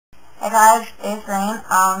Hey guys, it's Rain.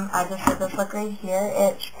 I just did this look right here.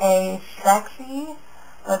 It's a sexy,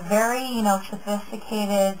 but very,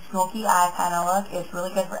 sophisticated, smoky eye kind of look. It's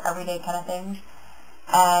really good for everyday kind of things,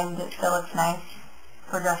 and it still looks nice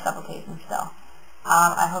for dressed up occasions still.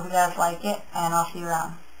 I hope you guys like it, and I'll see you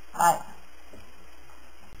around. Bye.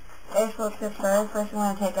 Okay, so let's get started. First, I'm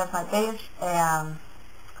going to take off my base,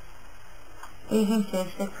 using shade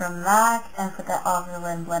stick from MAC, and put that all over the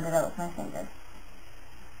lid and blend it out with my finger.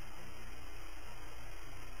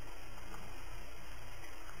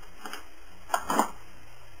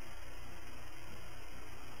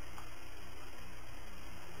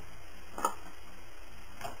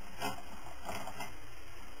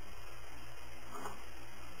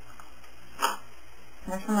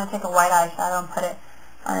 Next, I'm going to take a white eyeshadow and put it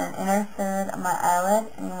on an inner third of my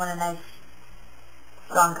eyelid, and you want a nice,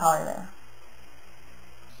 strong color there.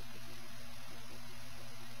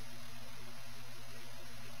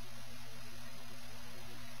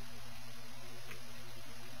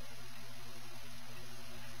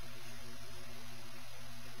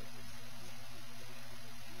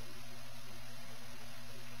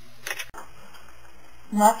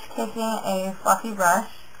 Next, taking a fluffy brush,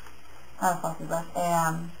 not a fluffy brush,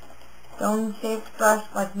 a stone-shaped brush,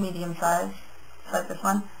 like medium size, like this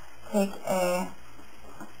one. Take a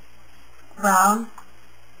brown,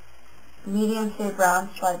 medium-shaped brown,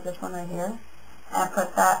 just like this one right here, and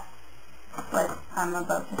put that, like I'm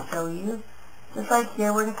about to show you. Just like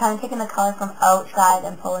here, we're kind of taking the color from outside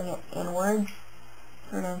and pulling it inwards.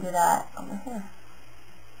 So we're going to do that over here.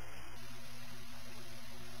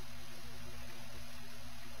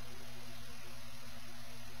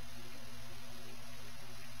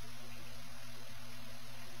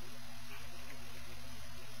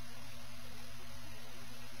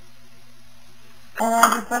 And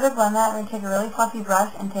then to further blend that, I'm going to take a really fluffy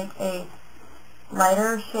brush and take a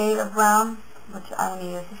lighter shade of brown, which I'm going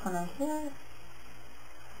to use this one right here,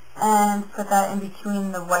 and put that in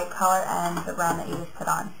between the white color and the brown that you just put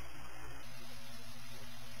on.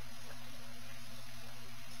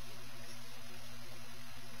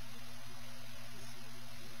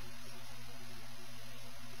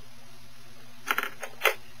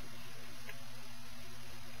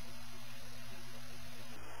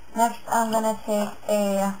 Next, I'm going to take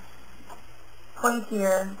a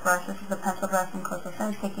pointier brush. This is a pencil brush from Coastal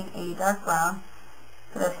Sense, taking a dark brown.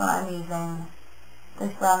 For this one, I'm using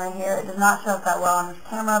this brown right here. It does not show up that well on this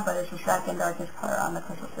camera, but it's the second darkest color on the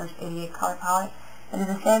Coastal Sense 88 color palette. It is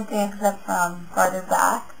the same thing except from farther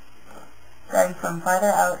back, starting from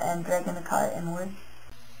farther out and dragging the color inwards.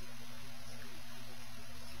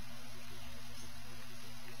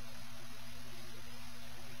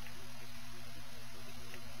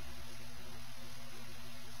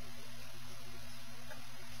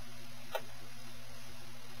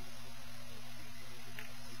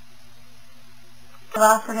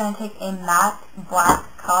 Last, we're going to take a matte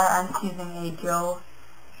black color. I'm just using a Joe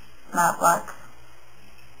matte black.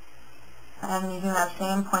 And I'm using that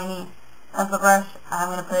same pointy pencil brush. I'm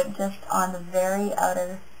going to put it just on the very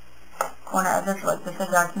outer corner of this look, just to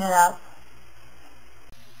darken it up.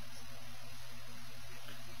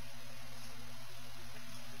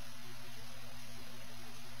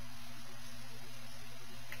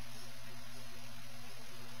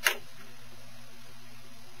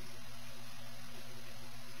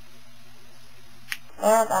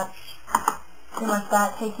 There, that's pretty much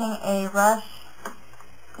that. Taking a brush,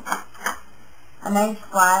 a nice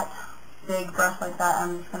flat, big brush like that,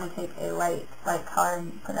 I'm just going to take a light color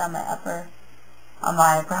and put it on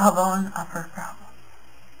my brow bone, upper brow bone.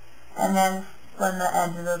 And then blend the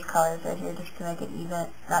edge of those colors right here just to make it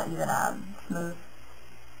smooth.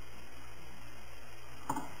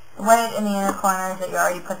 The white in the inner corners that you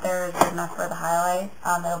already put there is good enough for the highlight.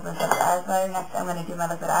 That opens up the eyes better. Next, I'm going to do my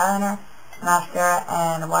liquid eyeliner, mascara,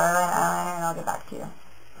 and waterline eyeliner, and I'll get back to you.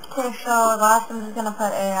 Okay, so last I'm just going to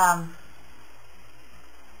put a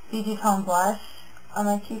peachy tone blush on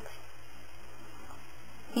my cheeks.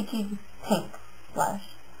 Peachy pink blush.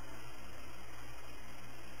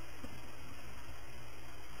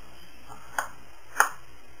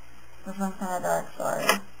 This one's kind of dark,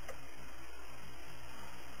 sorry.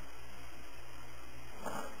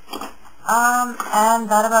 And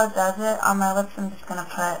that about does it. On my lips, I'm just going to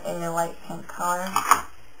put a light pink color.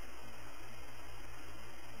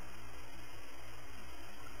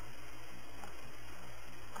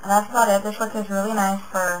 And that's about it. This look is really nice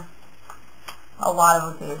for a lot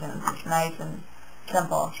of occasions. It's nice and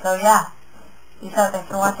simple. So yeah, peace out. Thanks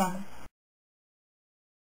for watching.